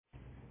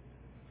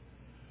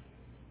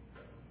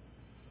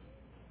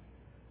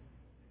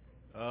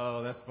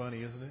Oh, that's funny,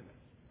 isn't it?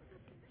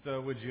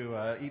 So would you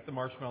eat the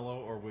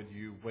marshmallow or would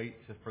you wait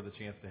for the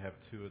chance to have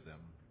two of them?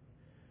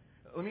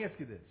 Let me ask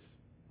you this.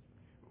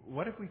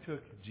 What if we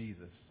took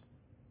Jesus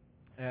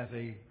as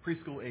a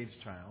preschool-age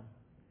child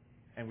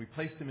and we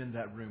placed him in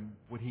that room?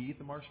 Would he eat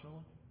the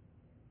marshmallow?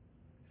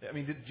 I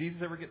mean, did Jesus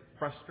ever get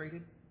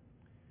frustrated?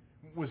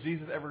 Was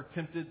Jesus ever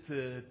tempted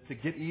to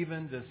get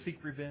even, to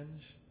seek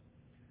revenge?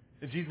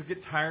 Did Jesus get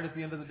tired at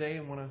the end of the day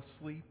and want to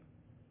sleep?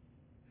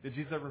 Did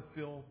Jesus ever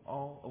feel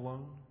all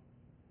alone?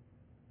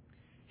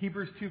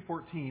 Hebrews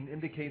 2:14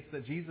 indicates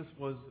that Jesus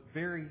was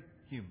very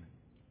human.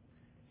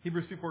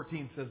 Hebrews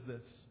 2:14 says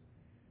this: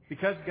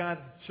 because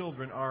God's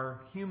children are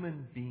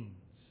human beings,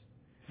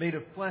 made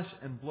of flesh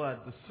and blood,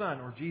 the Son,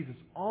 or Jesus,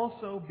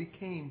 also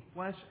became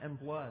flesh and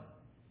blood.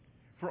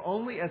 For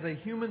only as a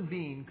human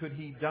being could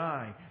he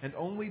die, and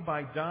only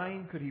by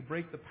dying could he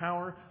break the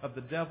power of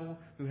the devil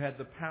who had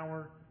the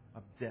power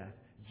of death.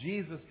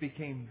 Jesus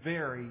became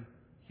very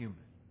human.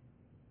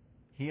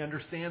 He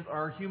understands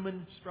our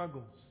human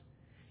struggles.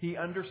 He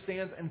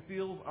understands and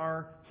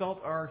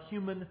felt our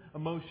human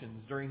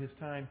emotions during his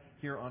time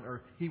here on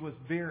earth. He was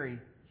very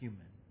human.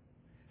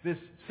 This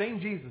same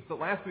Jesus that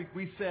last week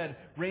we said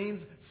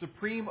reigns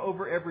supreme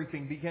over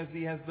everything because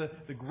he has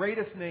the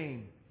greatest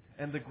name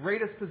and the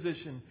greatest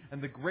position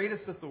and the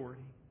greatest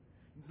authority.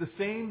 The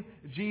same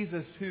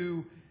Jesus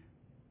who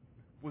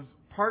was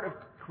part of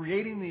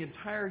creating the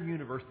entire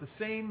universe. The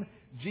same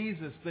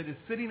Jesus that is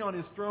sitting on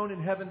his throne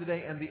in heaven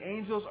today and the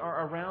angels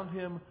are around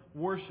him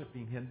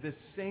worshiping him. This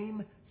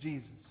same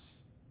Jesus,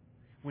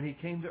 when he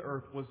came to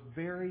earth, was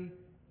very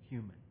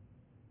human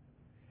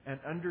and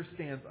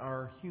understands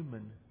our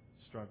human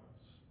struggles.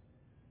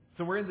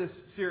 So we're in this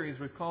series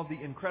we've called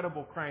The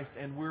Incredible Christ,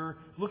 and we're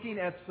looking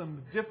at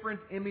some different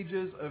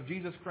images of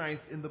Jesus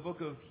Christ in the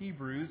book of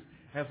Hebrews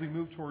as we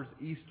move towards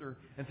Easter.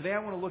 And today I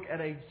want to look at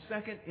a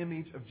second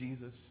image of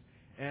Jesus.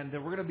 And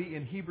we're going to be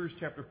in Hebrews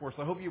chapter 4.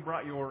 So I hope you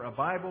brought your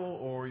Bible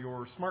or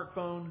your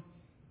smartphone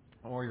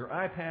or your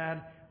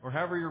iPad or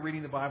however you're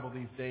reading the Bible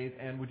these days.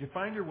 And would you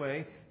find your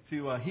way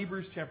to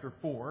Hebrews chapter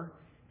 4.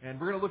 And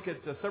we're going to look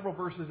at several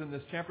verses in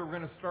this chapter. We're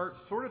going to start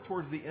sort of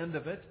towards the end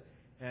of it.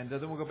 And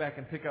then we'll go back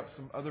and pick up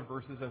some other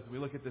verses as we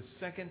look at this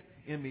second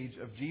image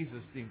of Jesus,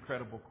 the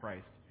incredible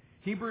Christ.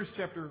 Hebrews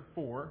chapter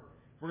 4,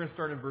 we're going to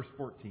start in verse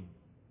 14.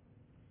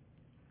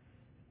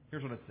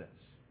 Here's what it says.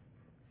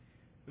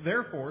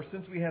 Therefore,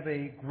 since we have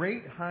a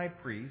great high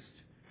priest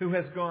who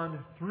has gone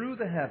through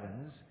the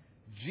heavens,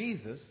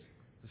 Jesus,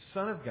 the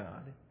Son of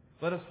God,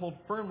 let us hold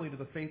firmly to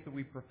the faith that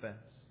we profess.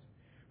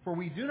 For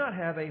we do not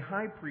have a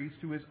high priest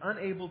who is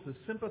unable to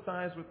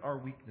sympathize with our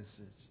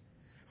weaknesses.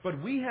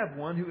 But we have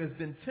one who has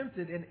been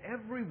tempted in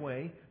every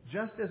way,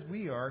 just as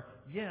we are,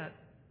 yet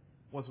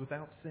was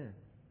without sin.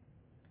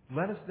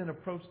 Let us then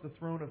approach the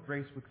throne of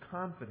grace with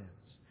confidence,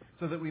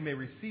 so that we may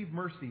receive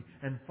mercy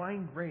and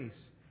find grace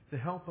to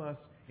help us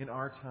in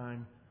our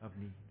time of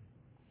need.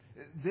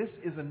 This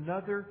is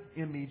another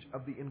image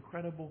of the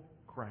incredible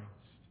Christ.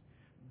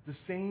 The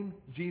same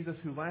Jesus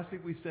who last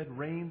week we said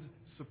reigns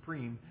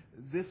supreme.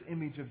 This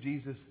image of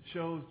Jesus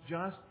shows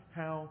just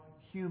how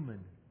human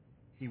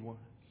he was.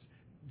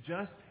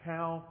 Just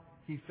how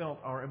he felt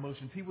our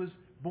emotions. He was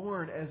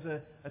born as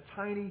a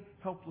tiny,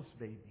 helpless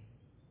baby.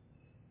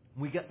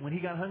 When he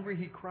got hungry,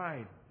 he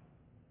cried.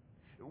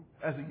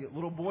 As a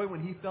little boy,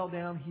 when he fell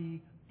down,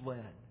 he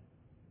bled.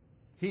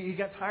 He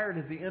got tired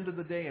at the end of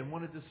the day and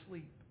wanted to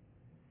sleep.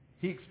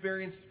 He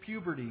experienced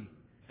puberty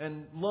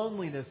and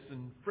loneliness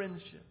and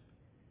friendship.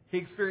 He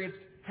experienced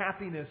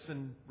happiness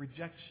and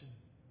rejection.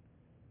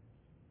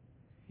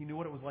 He knew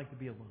what it was like to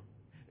be alone.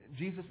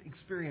 Jesus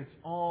experienced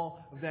all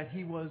of that.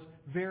 He was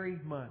very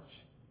much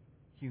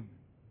human.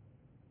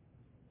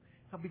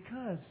 Now,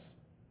 because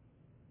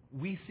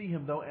we see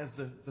him, though, as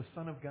the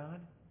Son of God,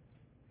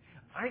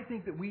 I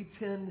think that we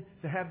tend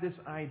to have this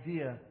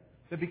idea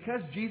that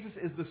because Jesus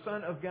is the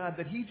Son of God,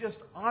 that he just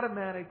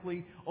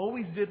automatically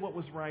always did what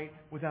was right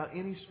without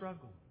any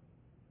struggle.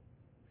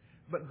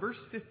 But verse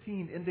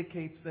 15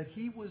 indicates that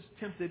he was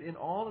tempted in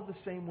all of the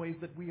same ways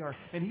that we are.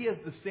 And he has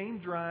the same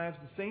drives,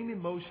 the same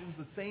emotions,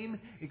 the same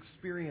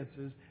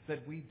experiences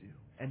that we do.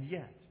 And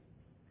yet,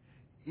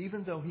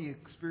 even though he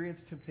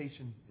experienced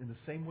temptation in the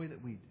same way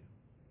that we do,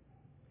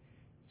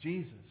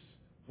 Jesus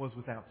was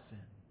without sin.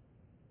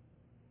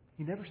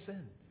 He never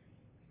sinned.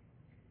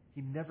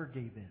 He never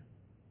gave in.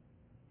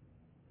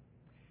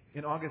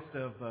 In August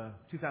of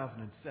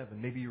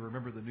 2007, maybe you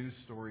remember the news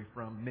story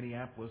from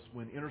Minneapolis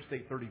when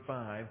Interstate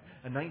 35,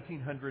 a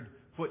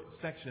 1,900-foot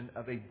section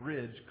of a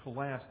bridge,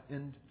 collapsed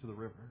into the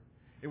river.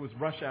 It was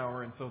rush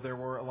hour, and so there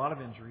were a lot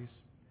of injuries,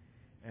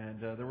 and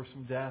there were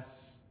some deaths,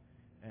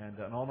 and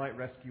an all-night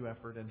rescue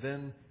effort. And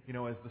then,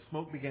 as the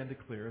smoke began to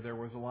clear, there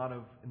was a lot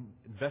of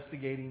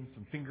investigating,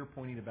 some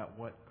finger-pointing about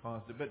what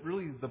caused it. But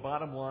really, the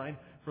bottom line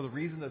for the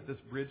reason that this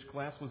bridge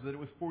collapsed was that it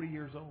was 40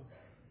 years old.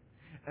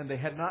 And they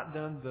had not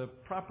done the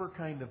proper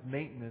kind of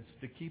maintenance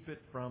to keep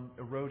it from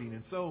eroding.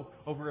 And so,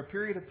 over a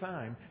period of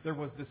time, there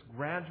was this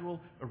gradual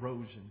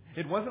erosion.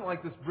 It wasn't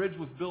like this bridge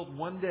was built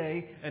one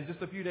day and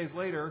just a few days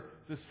later,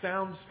 the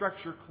sound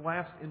structure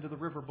collapsed into the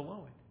river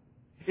below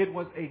it. It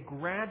was a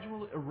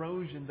gradual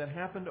erosion that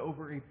happened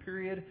over a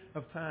period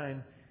of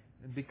time.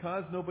 And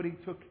because nobody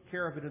took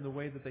care of it in the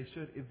way that they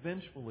should,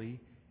 eventually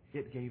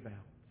it gave out.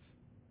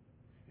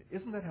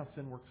 Isn't that how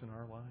sin works in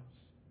our lives?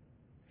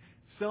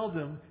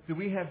 Seldom do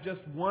we have just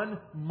one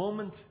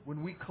moment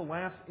when we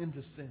collapse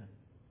into sin.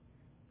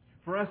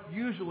 For us,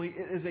 usually,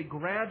 it is a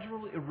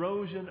gradual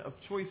erosion of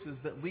choices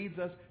that leads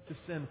us to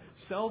sin.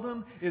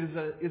 Seldom is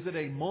it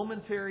a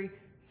momentary,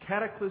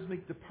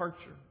 cataclysmic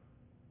departure.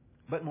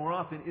 But more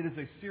often, it is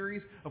a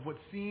series of what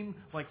seem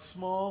like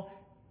small,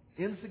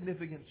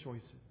 insignificant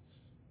choices.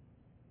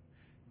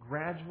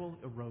 Gradual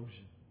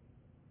erosion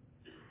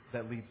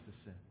that leads to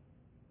sin.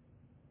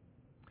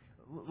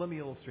 Let me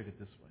illustrate it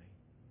this way.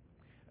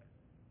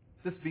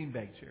 This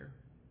beanbag chair,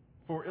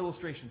 for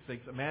illustration's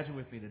sake, imagine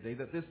with me today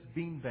that this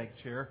beanbag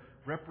chair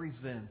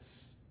represents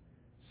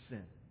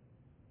sin.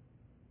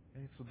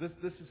 Okay, so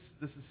this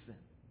is sin.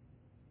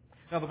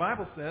 Now the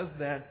Bible says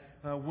that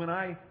when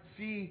I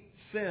see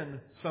sin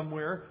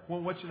somewhere,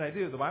 well, what should I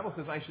do? The Bible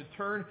says I should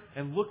turn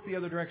and look the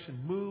other direction,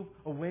 move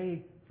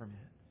away from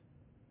it.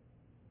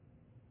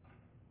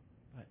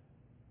 But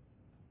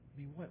I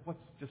mean, what's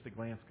just a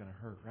glance going to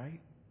hurt,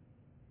 right?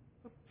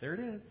 Oh, there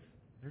it is.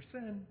 There's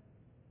sin.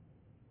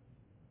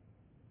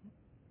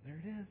 There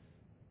it is.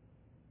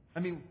 I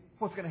mean,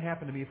 what's going to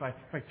happen to me if I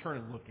turn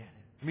and look at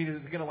it? I mean, is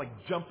it going to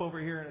jump over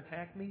here and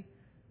attack me?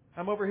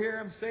 I'm over here,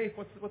 I'm safe.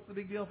 What's the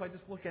big deal if I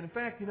just look at it? In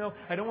fact,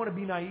 I don't want to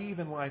be naive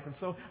in life, and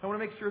so I want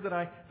to make sure that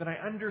I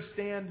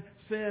understand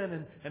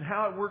sin and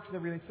how it works and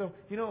everything. So,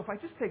 if I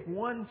just take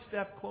one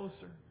step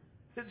closer,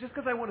 just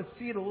because I want to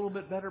see it a little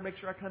bit better, make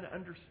sure I kind of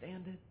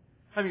understand it.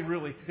 I mean,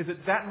 really, is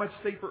it that much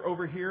safer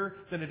over here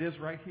than it is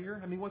right here?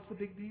 I mean, what's the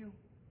big deal?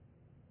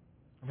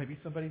 Or maybe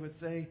somebody would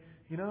say,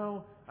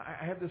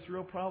 I have this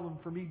real problem.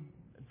 For me,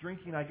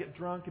 drinking, I get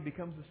drunk, it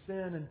becomes a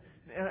sin,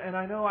 and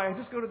I know I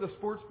just go to the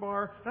sports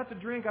bar, not to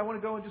drink, I want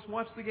to go and just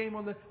watch the game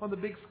on the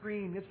big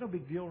screen. It's no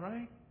big deal,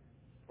 right?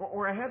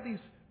 Or I have these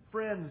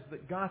friends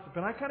that gossip,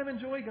 and I kind of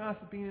enjoy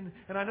gossiping,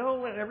 and I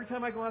know that every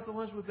time I go out to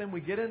lunch with them,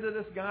 we get into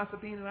this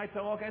gossiping, and I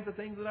tell all kinds of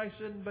things that I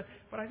shouldn't, but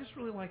I just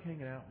really like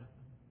hanging out with them.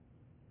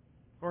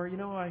 Or,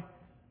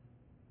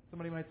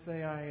 somebody might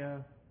say I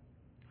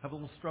have a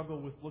little struggle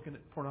with looking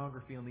at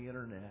pornography on the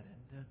internet,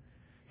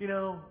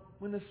 and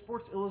when the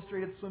Sports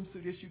Illustrated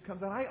swimsuit issue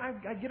comes out,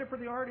 I get it for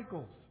the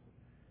articles.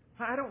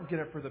 I don't get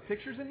it for the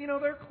pictures, and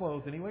they're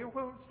clothed anyway.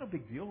 Well, it's no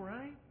big deal,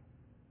 right?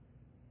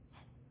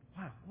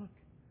 Wow, look.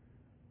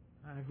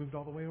 I've moved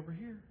all the way over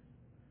here.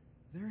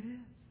 There it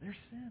is. There's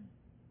sin.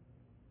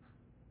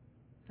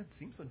 It doesn't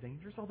seem so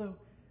dangerous, although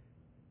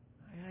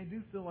I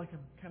do feel like I'm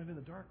kind of in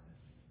the darkness.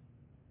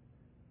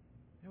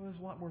 There's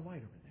a lot more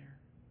light over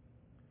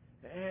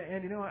there.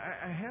 And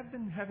I have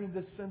been having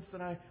this sense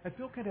that I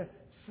feel kind of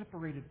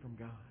separated from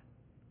God.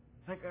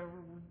 Like we're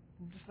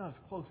just not as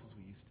close as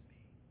we used to be.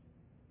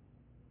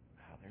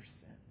 Wow, there's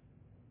sin.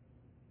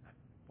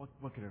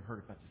 What could it hurt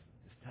if I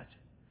just touch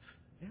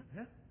it?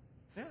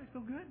 Yeah, I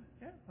feel good.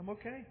 Yeah, I'm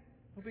okay.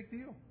 No big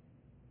deal.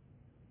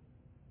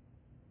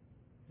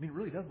 I mean, it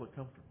really does look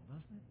comfortable,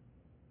 doesn't it?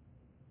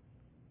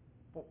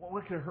 But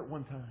what could it hurt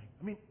one time?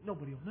 I mean,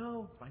 nobody will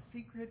know. It's my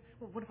secret.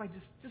 Well, what if I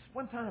just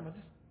one time, I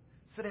just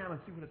sit down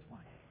and see what it's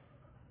like?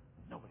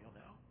 Nobody will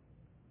know.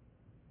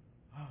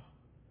 Oh,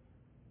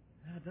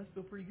 yeah, it does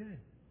feel pretty good.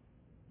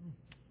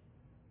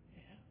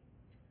 Yeah.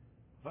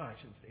 Well, I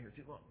shouldn't stay here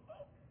too long.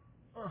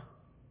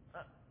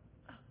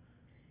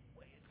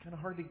 Wait, it's kind of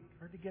hard to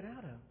get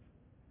out of.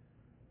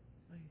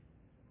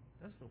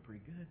 It does feel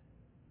pretty good.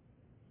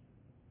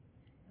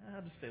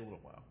 I'll just stay a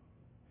little while.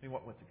 I mean,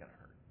 what's it going to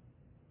hurt?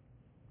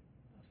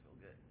 It does feel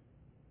good.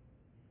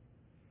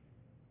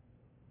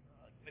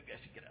 Maybe I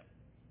should get up.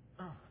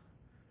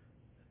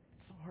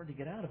 It's so hard to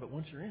get out of it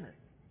once you're in it.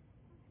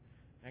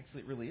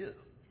 Actually, it really is.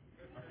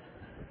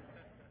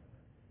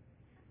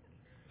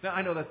 Now,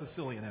 I know that's a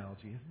silly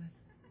analogy, isn't it?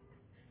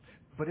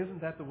 But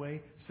isn't that the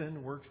way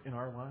sin works in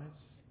our lives?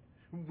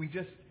 We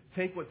just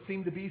take what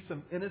seem to be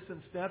some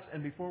innocent steps,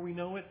 and before we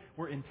know it,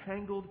 we're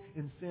entangled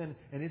in sin,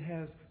 and it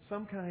has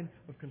some kind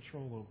of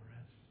control over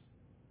us.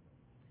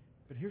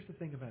 But here's the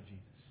thing about Jesus.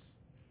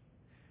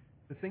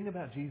 The thing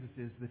about Jesus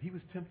is that He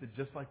was tempted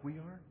just like we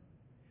are,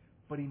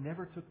 but He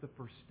never took the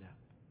first step.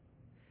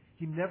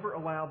 He never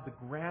allowed the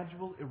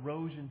gradual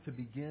erosion to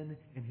begin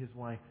in His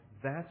life.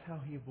 That's how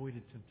He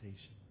avoided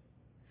temptation.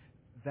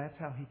 That's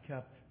how He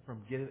kept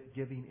from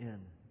giving in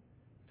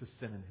to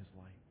sin in His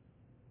life.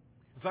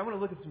 So I want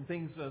to look at some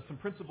things, some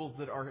principles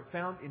that are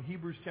found in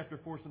Hebrews chapter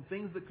 4, some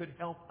things that could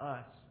help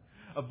us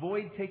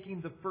avoid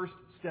taking the first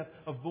step,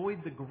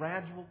 avoid the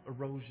gradual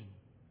erosion,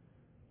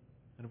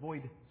 and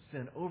avoid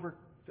sin,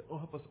 to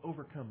help us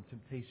overcome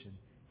temptation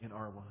in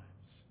our lives.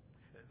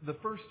 The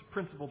first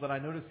principle that I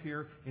notice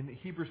here in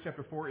Hebrews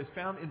chapter 4 is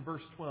found in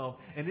verse 12,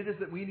 and it is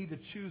that we need to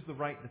choose the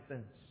right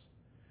defense.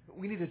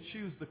 We need to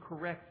choose the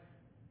correct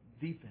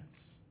defense.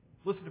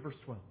 Listen to verse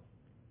 12.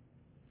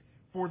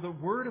 For the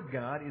Word of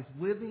God is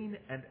living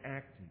and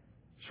active,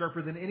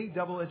 sharper than any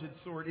double-edged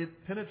sword. It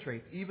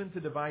penetrates even to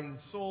dividing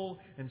soul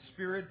and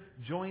spirit,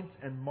 joints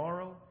and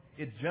marrow.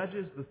 It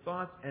judges the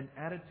thoughts and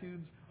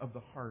attitudes of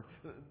the heart.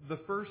 The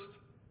first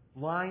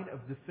line of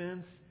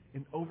defense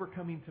in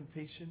overcoming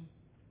temptation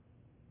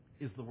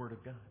is the Word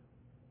of God.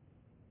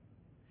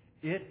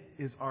 It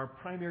is our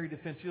primary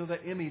defense. You know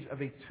that image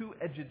of a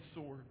two-edged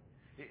sword.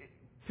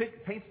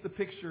 It paints the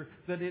picture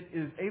that it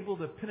is able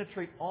to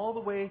penetrate all the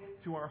way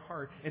to our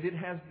heart, and it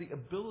has the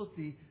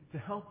ability to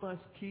help us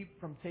keep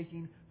from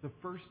taking the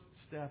first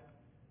step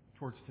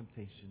towards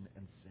temptation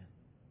and sin.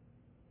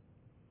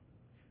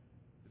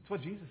 It's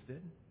what Jesus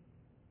did.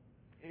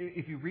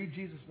 If you read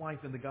Jesus' life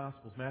in the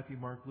Gospels, Matthew,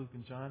 Mark, Luke,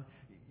 and John,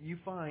 you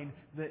find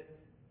that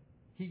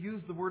He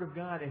used the Word of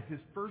God as His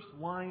first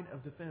line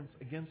of defense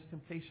against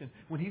temptation.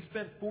 When He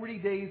spent 40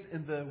 days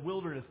in the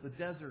wilderness, the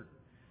desert,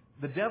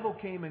 the devil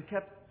came and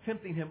kept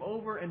tempting Him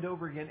over and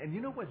over again. And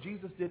you know what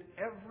Jesus did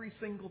every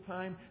single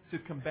time to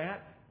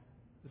combat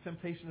the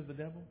temptation of the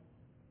devil?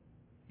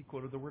 He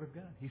quoted the Word of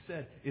God. He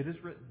said, "It is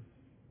written."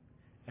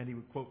 And He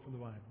would quote from the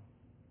Bible,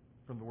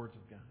 from the words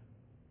of God.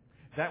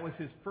 That was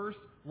His first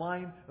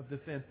line of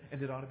defense,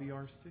 and it ought to be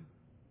ours too.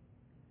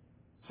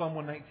 Psalm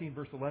 119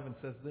 verse 11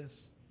 says this,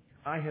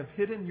 I have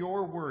hidden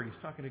your word.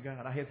 He's talking to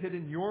God. I have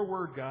hidden your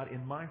word, God,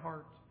 in my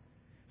heart,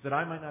 that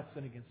I might not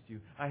sin against you.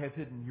 I have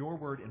hidden your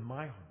word in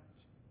my heart,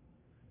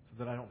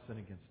 so that I don't sin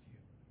against you.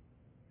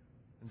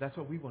 And that's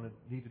what we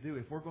need to do.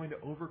 If we're going to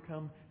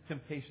overcome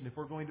temptation, if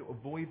we're going to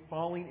avoid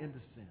falling into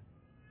sin,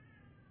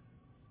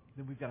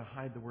 then we've got to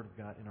hide the Word of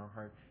God in our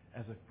heart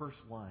as a first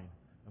line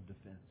of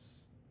defense.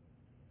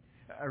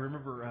 I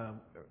remember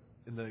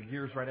in the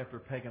years right after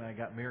Peg and I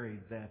got married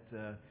that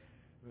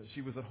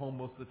she was at home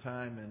most of the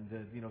time and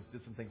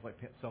did some things like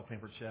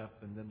self-pampered chef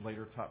and then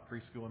later taught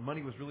preschool. And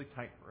money was really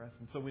tight for us.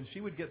 And so when she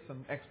would get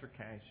some extra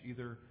cash,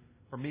 either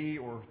from me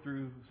or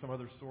through some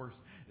other source,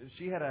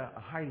 she had a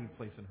hiding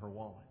place in her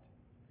wallet.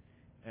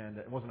 And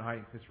it wasn't a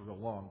hiding place for real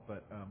long,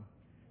 but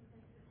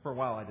for a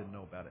while I didn't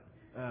know about it.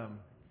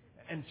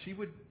 And she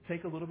would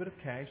take a little bit of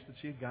cash that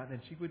she had gotten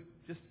and she would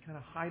just kind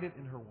of hide it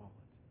in her wallet.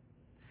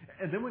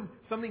 And then when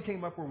something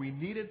came up where we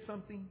needed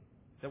something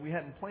that we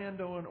hadn't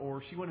planned on,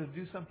 or she wanted to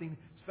do something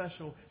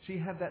special, she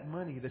had that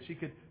money that she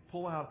could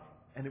pull out,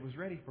 and it was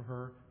ready for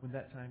her when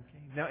that time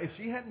came. Now, if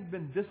she hadn't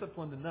been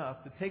disciplined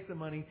enough to take the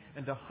money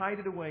and to hide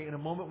it away in a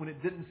moment when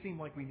it didn't seem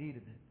like we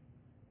needed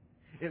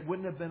it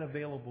wouldn't have been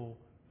available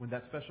when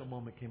that special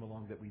moment came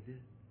along that we did.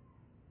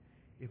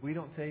 If we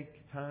don't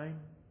take time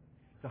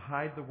to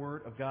hide the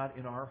Word of God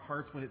in our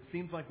hearts when it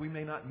seems like we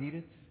may not need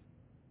it,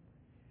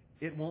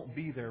 it won't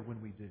be there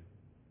when we do.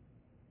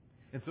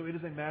 And so it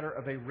is a matter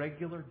of a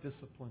regular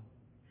discipline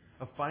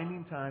of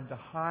finding time to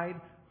hide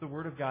the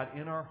Word of God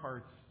in our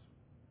hearts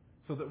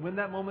so that when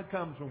that moment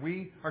comes when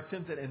we are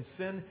tempted and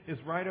sin is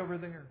right over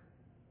there,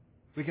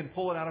 we can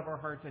pull it out of our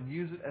hearts and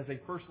use it as a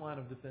first line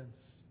of defense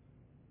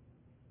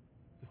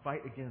to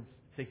fight against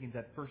taking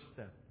that first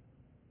step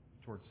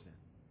towards sin.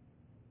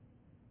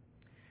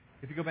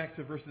 If you go back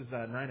to verses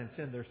 9 and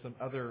 10, there's some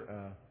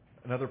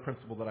another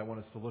principle that I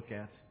want us to look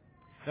at.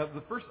 Now,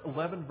 the first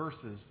 11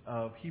 verses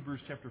of Hebrews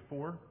chapter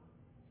 4,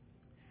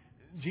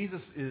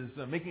 Jesus is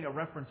making a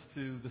reference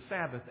to the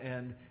Sabbath,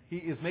 and He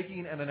is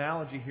making an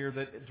analogy here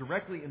that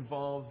directly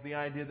involves the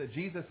idea that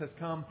Jesus has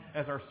come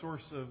as our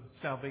source of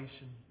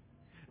salvation.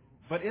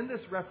 But in this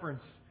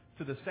reference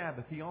to the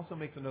Sabbath, He also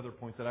makes another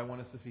point that I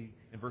want us to see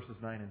in verses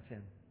 9 and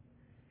 10.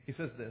 He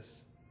says this,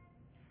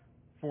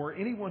 For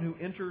anyone who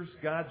enters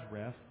God's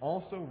rest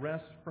also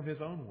rests from his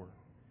own work,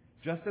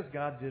 just as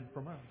God did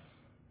from us.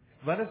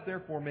 Let us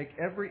therefore make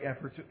every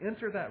effort to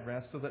enter that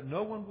rest so that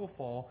no one will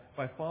fall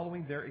by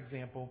following their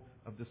example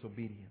of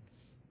disobedience.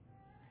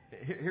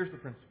 Here's the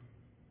principle.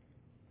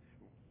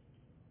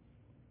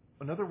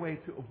 Another way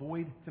to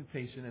avoid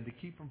temptation and to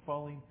keep from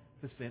falling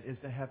to sin is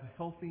to have a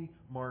healthy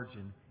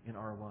margin in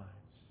our lives.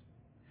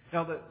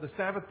 Now, the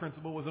Sabbath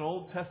principle was an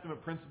Old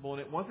Testament principle, and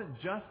it wasn't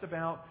just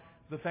about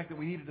the fact that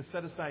we needed to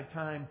set aside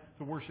time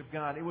to worship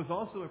God. It was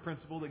also a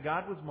principle that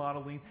God was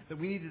modeling that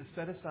we needed to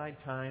set aside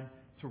time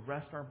to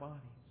rest our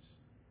bodies.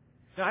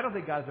 Now, I don't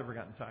think God's ever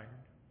gotten tired.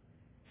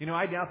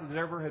 I doubt that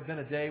there ever had been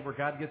a day where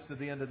God gets to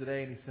the end of the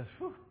day and He says,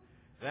 whew,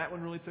 that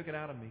one really took it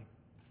out of me.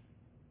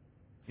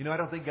 I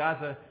don't think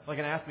God's like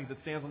an athlete that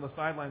stands on the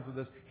sidelines with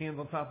his hands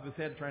on top of his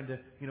head trying to,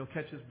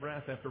 catch his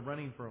breath after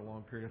running for a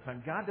long period of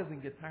time. God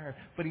doesn't get tired,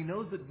 but He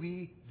knows that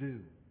we do.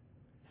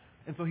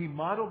 And so He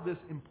modeled this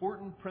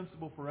important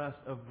principle for us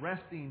of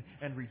resting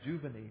and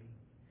rejuvenating.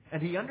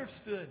 And He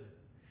understood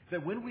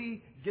that when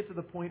we get to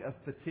the point of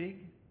fatigue,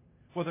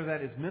 whether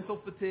that is mental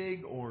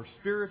fatigue or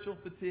spiritual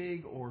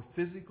fatigue or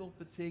physical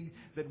fatigue,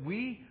 that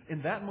we,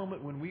 in that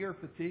moment when we are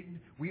fatigued,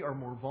 we are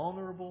more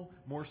vulnerable,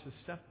 more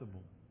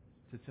susceptible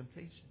to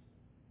temptation.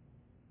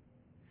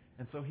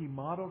 And so He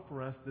modeled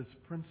for us this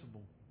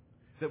principle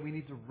that we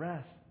need to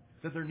rest,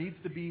 that there needs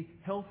to be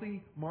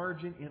healthy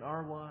margin in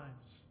our lives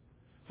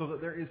so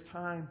that there is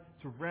time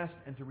to rest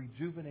and to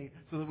rejuvenate,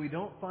 so that we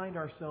don't find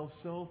ourselves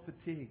so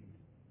fatigued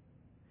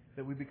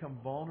that we become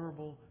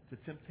vulnerable to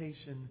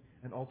temptation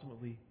and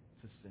ultimately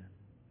to sin.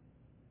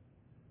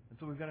 And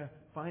so we've got to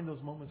find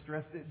those moments to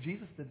rest.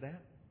 Jesus did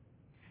that.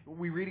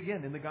 We read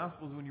again in the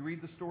Gospels, when you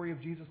read the story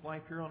of Jesus'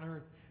 life here on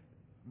earth,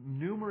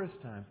 numerous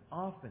times,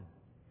 often,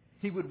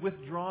 he would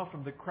withdraw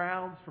from the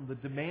crowds, from the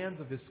demands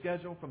of his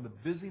schedule, from the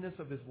busyness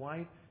of his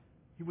life.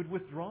 He would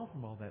withdraw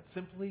from all that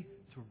simply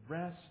to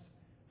rest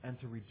and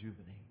to rejuvenate.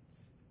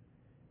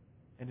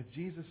 And if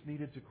Jesus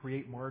needed to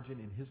create margin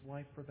in his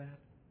life for that,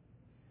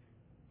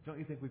 don't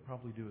you think we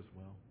probably do as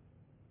well?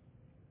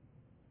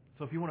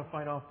 So if you want to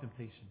fight off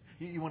temptation,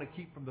 you want to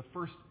keep from the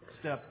first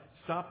step,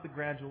 stop the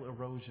gradual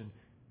erosion,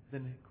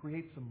 then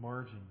create some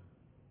margin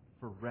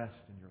for rest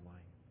in your life.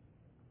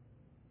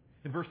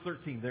 In verse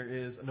 13, there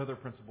is another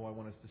principle I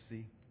want us to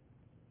see.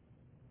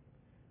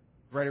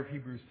 The writer of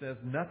Hebrews says,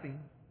 nothing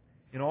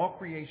in all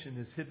creation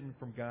is hidden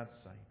from God's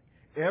sight.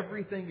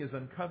 Everything is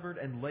uncovered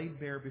and laid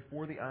bare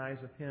before the eyes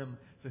of Him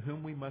to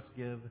whom we must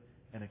give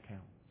an account.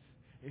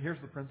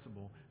 Here's the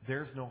principle.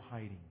 There's no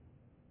hiding.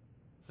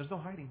 There's no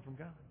hiding from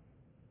God.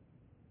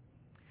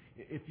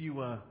 If you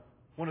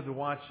wanted to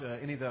watch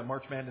any of the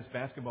March Madness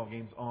basketball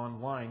games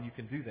online, you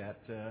can do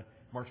that.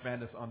 March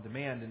Madness on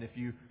demand. And if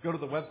you go to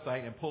the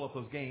website and pull up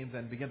those games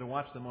and begin to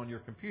watch them on your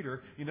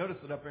computer, you notice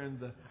that up in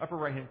the upper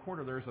right-hand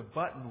corner there's a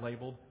button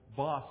labeled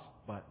Boss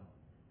Button.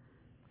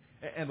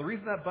 And the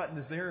reason that button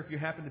is there, if you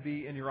happen to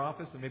be in your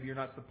office and maybe you're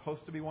not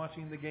supposed to be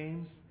watching the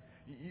games,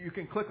 you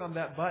can click on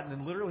that button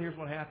and literally here's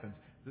what happens.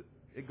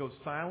 It goes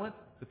silent,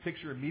 the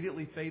picture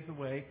immediately fades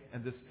away,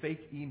 and this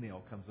fake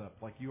email comes up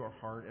like you are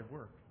hard at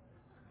work.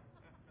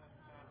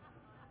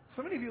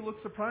 So many of you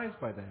look surprised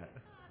by that.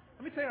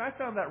 Let me tell you, I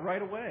found that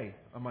right away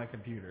on my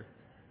computer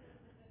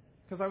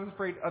because I was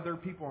afraid other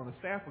people on the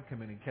staff would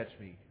come in and catch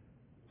me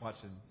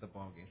watching the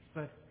ball games.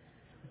 But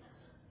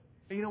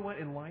you know what?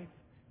 In life,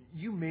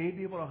 you may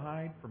be able to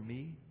hide from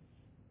me,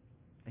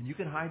 and you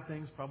can hide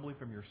things probably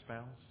from your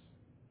spouse.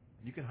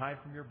 You can hide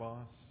from your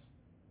boss.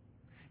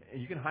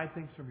 And you can hide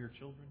things from your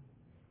children.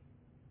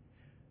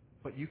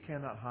 But you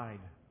cannot hide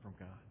from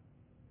God.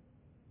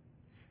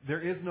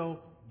 There is no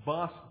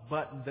boss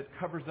button that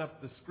covers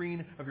up the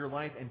screen of your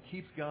life and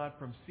keeps God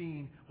from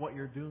seeing what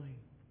you're doing.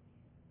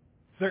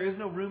 There is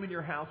no room in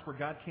your house where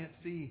God can't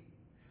see.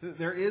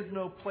 There is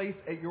no place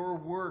at your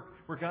work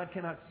where God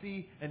cannot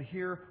see and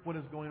hear what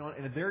is going on.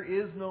 And there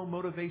is no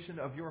motivation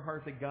of your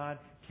heart that God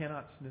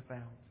cannot sniff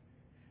out.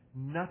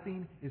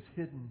 Nothing is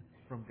hidden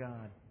from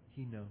God.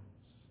 He knows.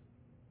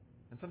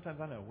 And sometimes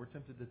I know we're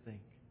tempted to think,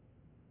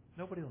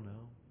 nobody will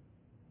know.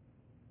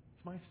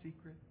 It's my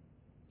secret.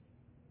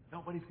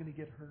 Nobody's going to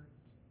get hurt.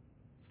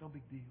 It's no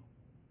big deal.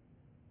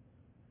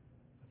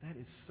 But that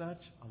is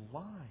such a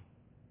lie.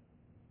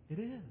 It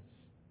is.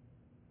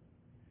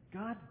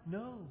 God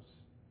knows.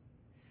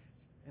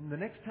 And the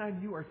next time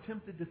you are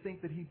tempted to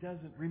think that He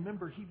doesn't,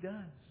 remember He does.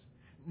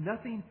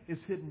 Nothing is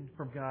hidden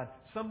from God.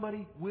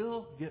 Somebody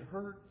will get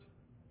hurt.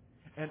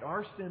 And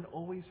our sin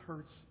always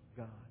hurts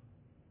God.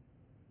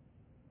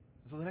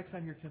 So the next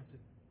time you're tempted,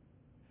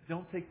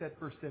 don't take that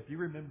first step. You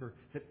remember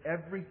that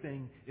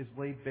everything is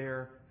laid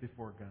bare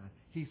before God.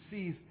 He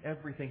sees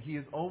everything. He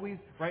is always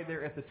right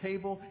there at the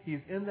table. He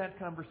is in that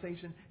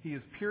conversation. He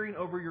is peering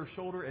over your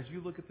shoulder as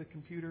you look at the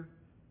computer.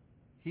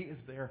 He is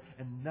there,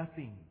 and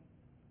nothing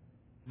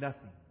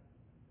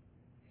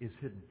is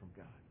hidden from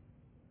God.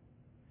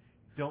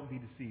 Don't be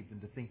deceived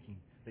into thinking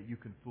that you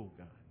can fool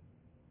God.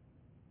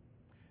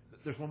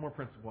 There's one more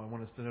principle I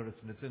want us to notice,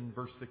 and it's in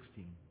verse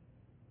 16.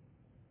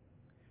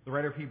 The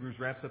writer of Hebrews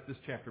wraps up this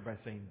chapter by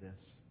saying this.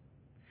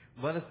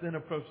 Let us then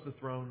approach the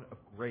throne of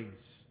grace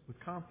with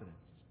confidence,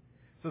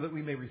 so that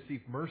we may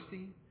receive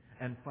mercy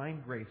and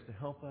find grace to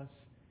help us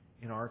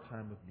in our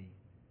time of need.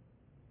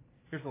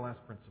 Here's the last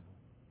principle.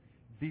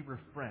 Be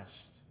refreshed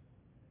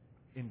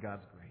in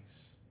God's grace.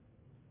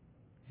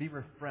 Be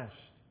refreshed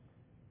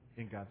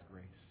in God's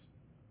grace.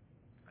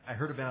 I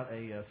heard about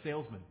a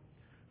salesman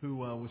who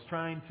was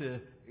trying to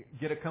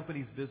get a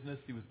company's business.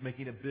 He was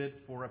making a bid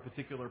for a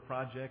particular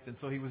project. And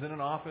so he was in an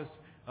office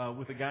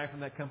with a guy from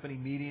that company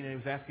meeting, and he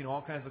was asking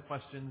all kinds of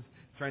questions,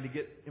 trying to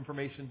get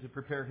information to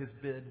prepare his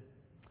bid.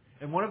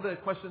 And one of the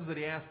questions that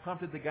he asked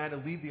prompted the guy to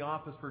leave the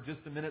office for just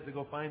a minute to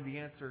go find the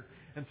answer.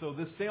 And so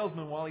this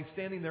salesman, while he's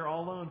standing there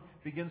all alone,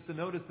 begins to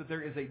notice that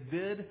there is a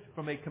bid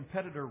from a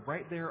competitor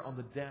right there on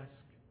the desk.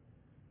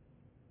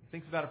 He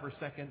thinks about it for a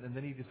second, and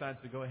then he decides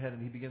to go ahead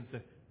and he begins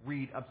to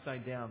read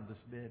upside down this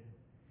bid.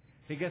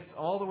 He gets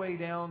all the way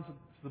down to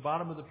the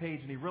bottom of the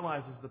page, and he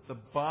realizes that the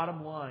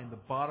bottom line, the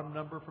bottom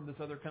number from this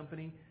other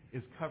company,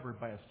 is covered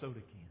by a soda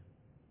can.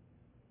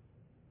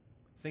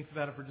 Thinks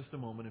about it for just a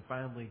moment, and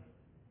finally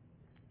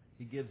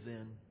he gives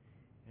in,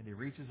 and he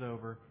reaches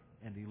over,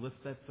 and he lifts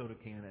that soda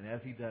can, and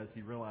as he does,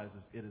 he realizes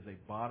it is a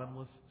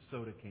bottomless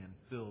soda can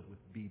filled with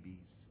BBs.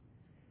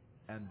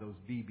 And those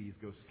BBs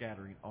go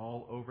scattering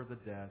all over the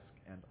desk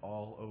and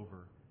all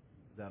over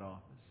that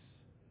office.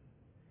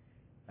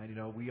 And you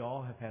know, we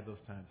all have had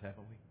those times, haven't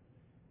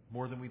we?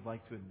 More than we'd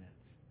like to admit.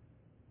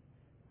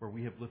 where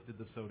we have lifted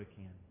the soda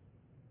can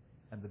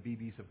and the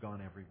BBs have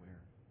gone everywhere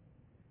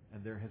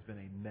and there has been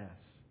a mess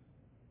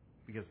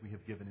because we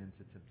have given in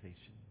to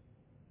temptation.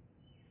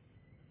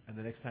 And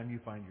the next time you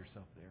find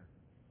yourself there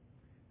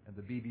and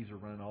the BBs are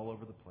running all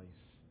over the place,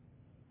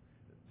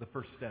 the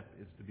first step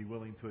is to be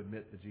willing to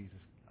admit to Jesus,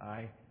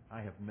 I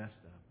have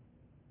messed up.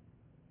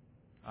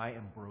 I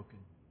am broken.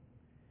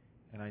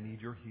 And I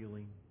need your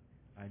healing.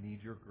 I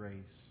need your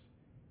grace.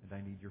 And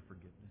I need your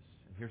forgiveness.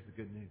 And here's the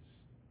good news.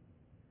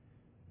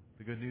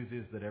 The good news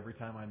is that every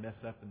time I mess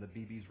up and the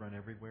BBs run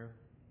everywhere,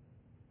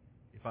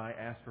 if I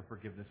ask for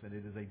forgiveness and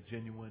it is a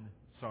genuine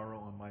sorrow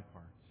on my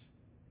part,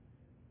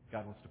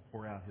 God wants to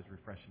pour out His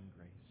refreshing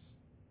grace.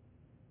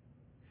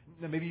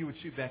 Now maybe you would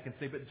shoot back and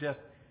say, but Jeff,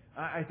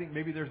 I think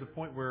maybe there's a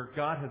point where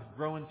God has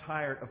grown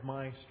tired of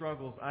my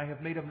struggles. I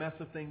have made a mess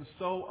of things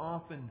so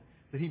often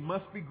that He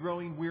must be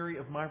growing weary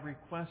of my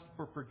request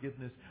for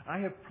forgiveness. I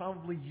have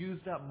probably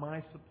used up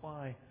my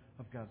supply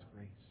of God's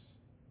grace.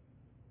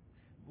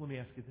 Let me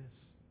ask you this.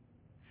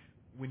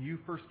 When you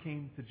first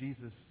came to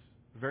Jesus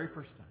the very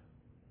first time,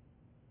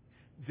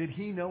 did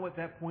He know at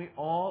that point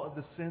all of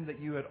the sin that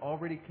you had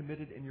already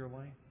committed in your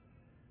life?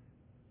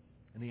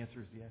 And the answer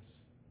is yes.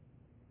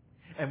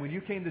 And when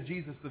you came to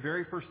Jesus the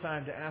very first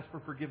time to ask for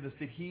forgiveness,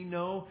 did He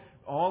know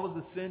all of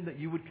the sin that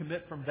you would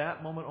commit from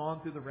that moment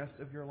on through the rest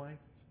of your life?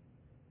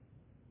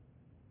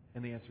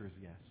 And the answer is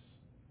yes.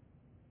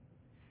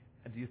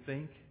 And do you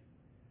think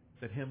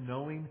that Him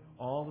knowing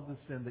all of the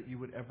sin that you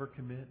would ever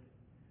commit,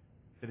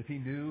 that if He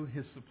knew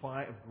His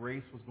supply of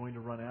grace was going to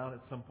run out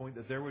at some point,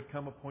 that there would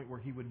come a point where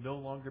He would no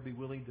longer be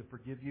willing to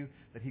forgive you,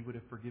 that He would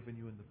have forgiven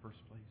you in the first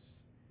place?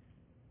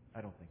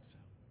 I don't think so.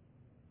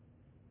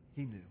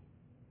 He knew.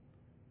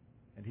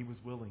 And He was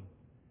willing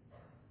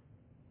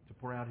to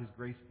pour out His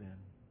grace then,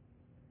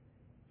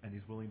 and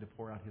He's willing to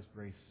pour out His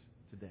grace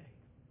today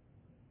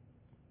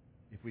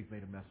if we've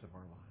made a mess of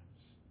our lives.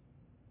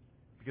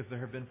 Because there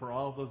have been for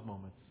all of those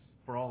moments,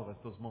 for all of us,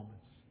 those moments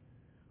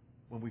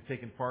when we've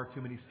taken far too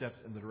many steps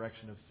in the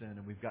direction of sin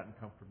and we've gotten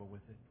comfortable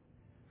with it.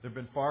 There have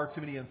been far too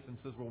many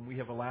instances when we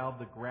have allowed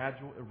the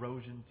gradual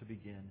erosion to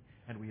begin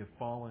and we have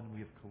fallen,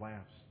 we have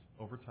collapsed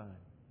over time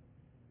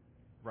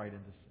right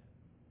into sin.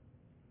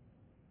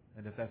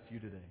 And if that's you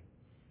today,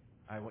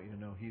 I want you to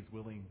know He's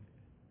willing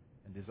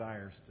and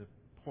desires to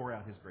pour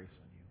out His grace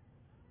on you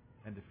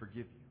and to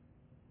forgive you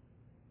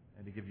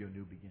and to give you a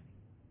new beginning.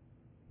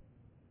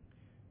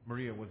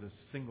 Maria was a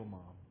single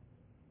mom.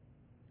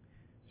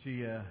 She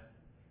had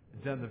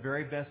done the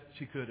very best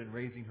she could in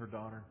raising her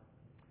daughter.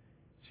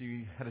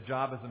 She had a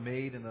job as a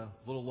maid in a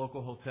little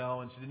local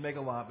hotel, and she didn't make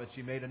a lot, but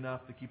she made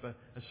enough to keep a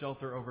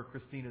shelter over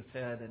Christina's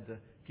head and to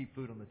keep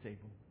food on the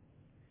table.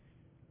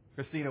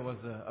 Christina was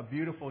a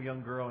beautiful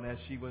young girl, and as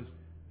she was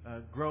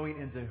growing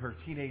into her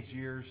teenage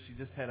years, she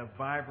just had a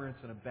vibrance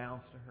and a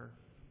bounce to her.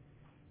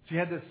 She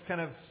had this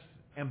kind of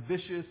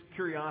ambitious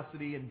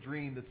curiosity and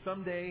dream that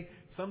someday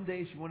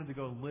she wanted to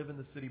go live in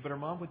the city. But her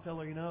mom would tell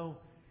her,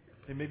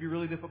 it may be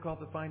really difficult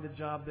to find a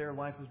job there.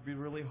 Life would be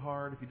really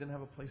hard if you didn't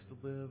have a place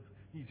to live.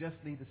 You just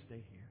need to stay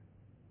here.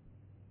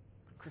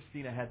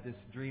 Christina had this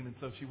dream, and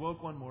so she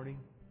woke one morning.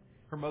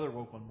 Her mother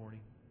woke one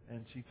morning,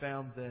 and she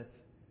found that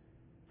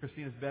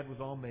Christina's bed was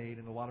all made,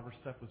 and a lot of her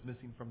stuff was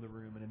missing from the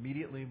room. And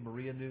immediately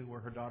Maria knew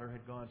where her daughter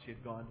had gone. She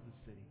had gone to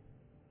the city.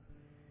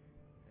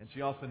 And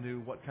she also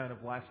knew what kind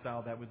of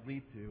lifestyle that would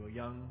lead to. A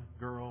young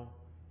girl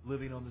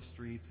living on the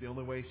streets. The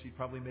only way she'd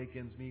probably make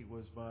ends meet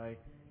was by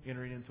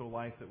entering into a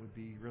life that would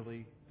be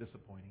really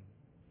disappointing.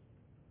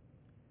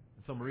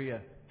 And so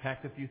Maria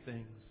packed a few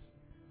things.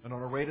 And on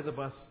her way to the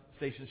bus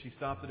station, she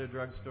stopped at a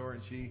drugstore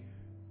and she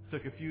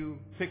took a few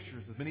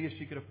pictures, as many as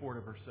she could afford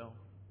of herself.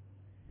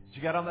 She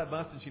got on that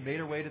bus and she made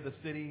her way to the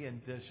city,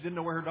 and she didn't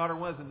know where her daughter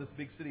was in this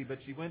big city, but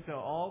she went to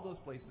all those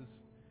places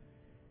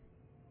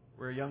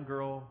where a young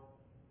girl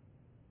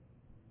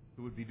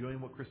who would be doing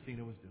what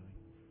Christina was doing,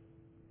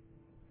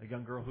 a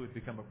young girl who had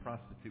become a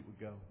prostitute, would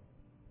go.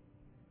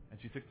 And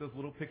she took those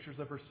little pictures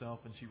of herself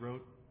and she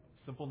wrote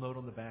a simple note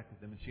on the back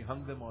of them, and she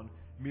hung them on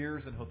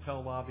mirrors in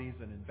hotel lobbies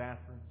and in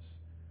bathrooms,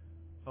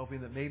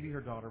 hoping that maybe her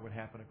daughter would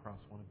happen across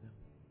one of them.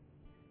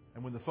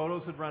 And when the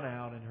photos had run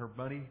out and her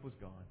money was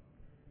gone,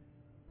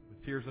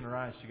 with tears in her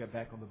eyes, she got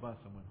back on the bus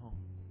and went home.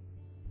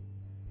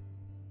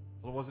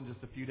 Well, it wasn't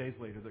just a few days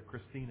later that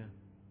Christina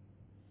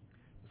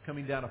was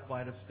coming down a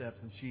flight of steps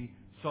and she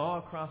saw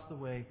across the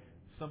way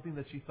something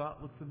that she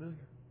thought looked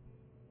familiar.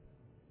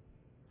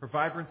 Her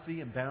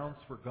vibrancy and bounce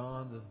were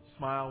gone. The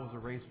smile was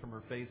erased from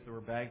her face. There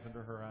were bags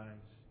under her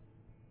eyes.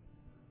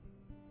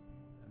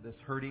 And this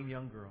hurting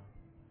young girl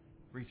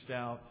reached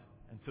out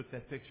and took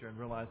that picture and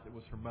realized it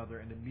was her mother.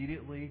 And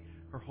immediately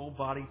her whole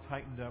body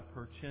tightened up.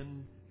 Her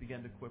chin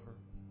began to quiver.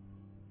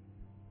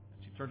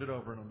 And she turned it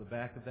over, and on the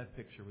back of that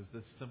picture was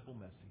this simple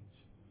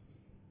message: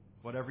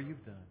 whatever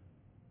you've done,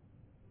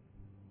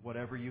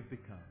 whatever you've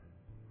become,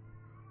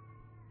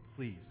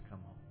 please come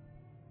home.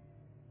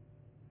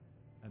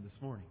 And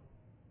this morning,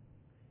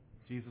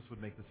 Jesus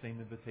would make the same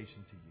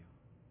invitation to you.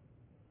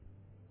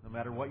 No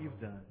matter what you've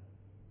done,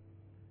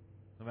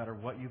 no matter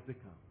what you've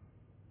become,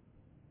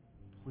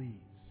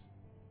 please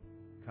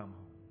come home.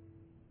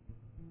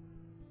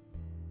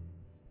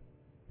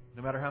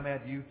 No matter how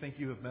mad you think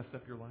you have messed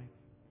up your life.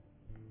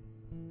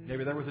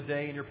 Maybe there was a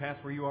day in your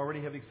past where you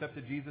already have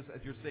accepted Jesus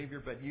as your Savior,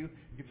 but you've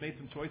made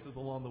some choices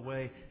along the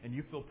way, and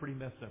you feel pretty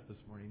messed up this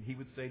morning. He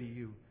would say to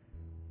you,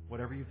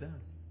 whatever you've done,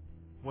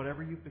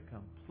 whatever you've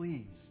become,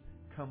 please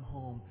come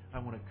home. I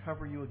want to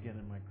cover you again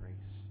in my grace.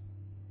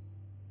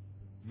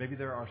 Maybe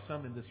there are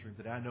some in this room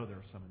today. I know there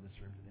are some in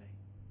this room today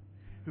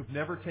who've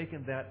never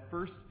taken that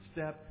first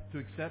step to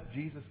accept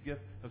Jesus'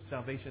 gift of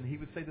salvation. He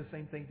would say the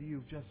same thing to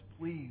you. Just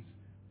please,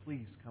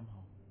 please come home.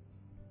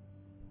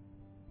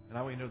 And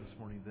I want you to know this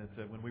morning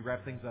that when we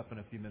wrap things up in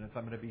a few minutes,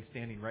 I'm going to be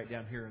standing right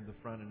down here in the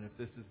front. And if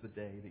this is the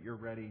day that you're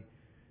ready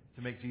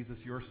to make Jesus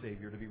your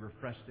Savior, to be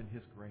refreshed in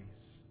His grace,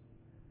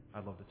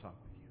 I'd love to talk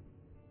with you.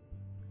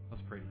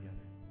 Let's pray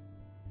together.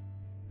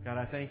 God,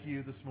 I thank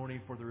you this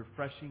morning for the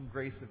refreshing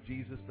grace of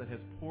Jesus that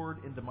has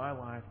poured into my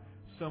life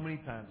so many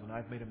times when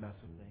I've made a mess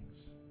of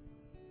things.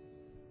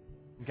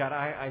 God,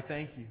 I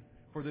thank you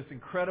for this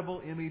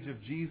incredible image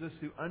of Jesus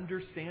who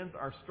understands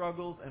our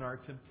struggles and our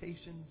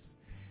temptations.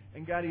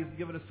 And God, He has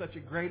given us such a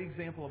great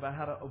example about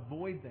how to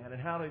avoid that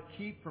and how to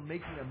keep from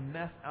making a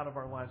mess out of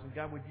our lives. And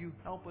God, would you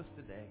help us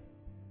today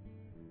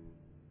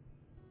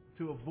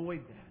to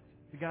avoid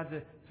that? God,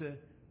 to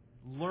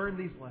learn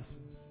these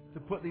lessons, to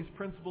put these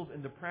principles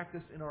into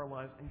practice in our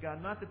lives. And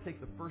God, not to take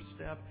the first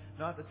step,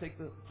 not to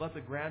let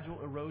the gradual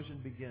erosion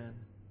begin.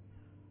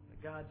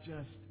 But God,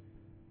 just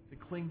to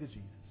cling to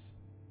Jesus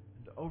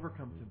and to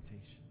overcome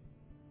temptation.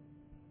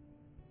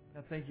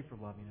 God, thank you for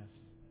loving us.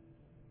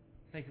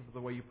 Thank you for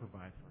the way you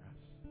provide for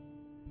us.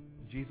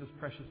 In Jesus'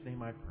 precious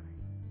name I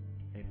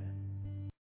pray. Amen.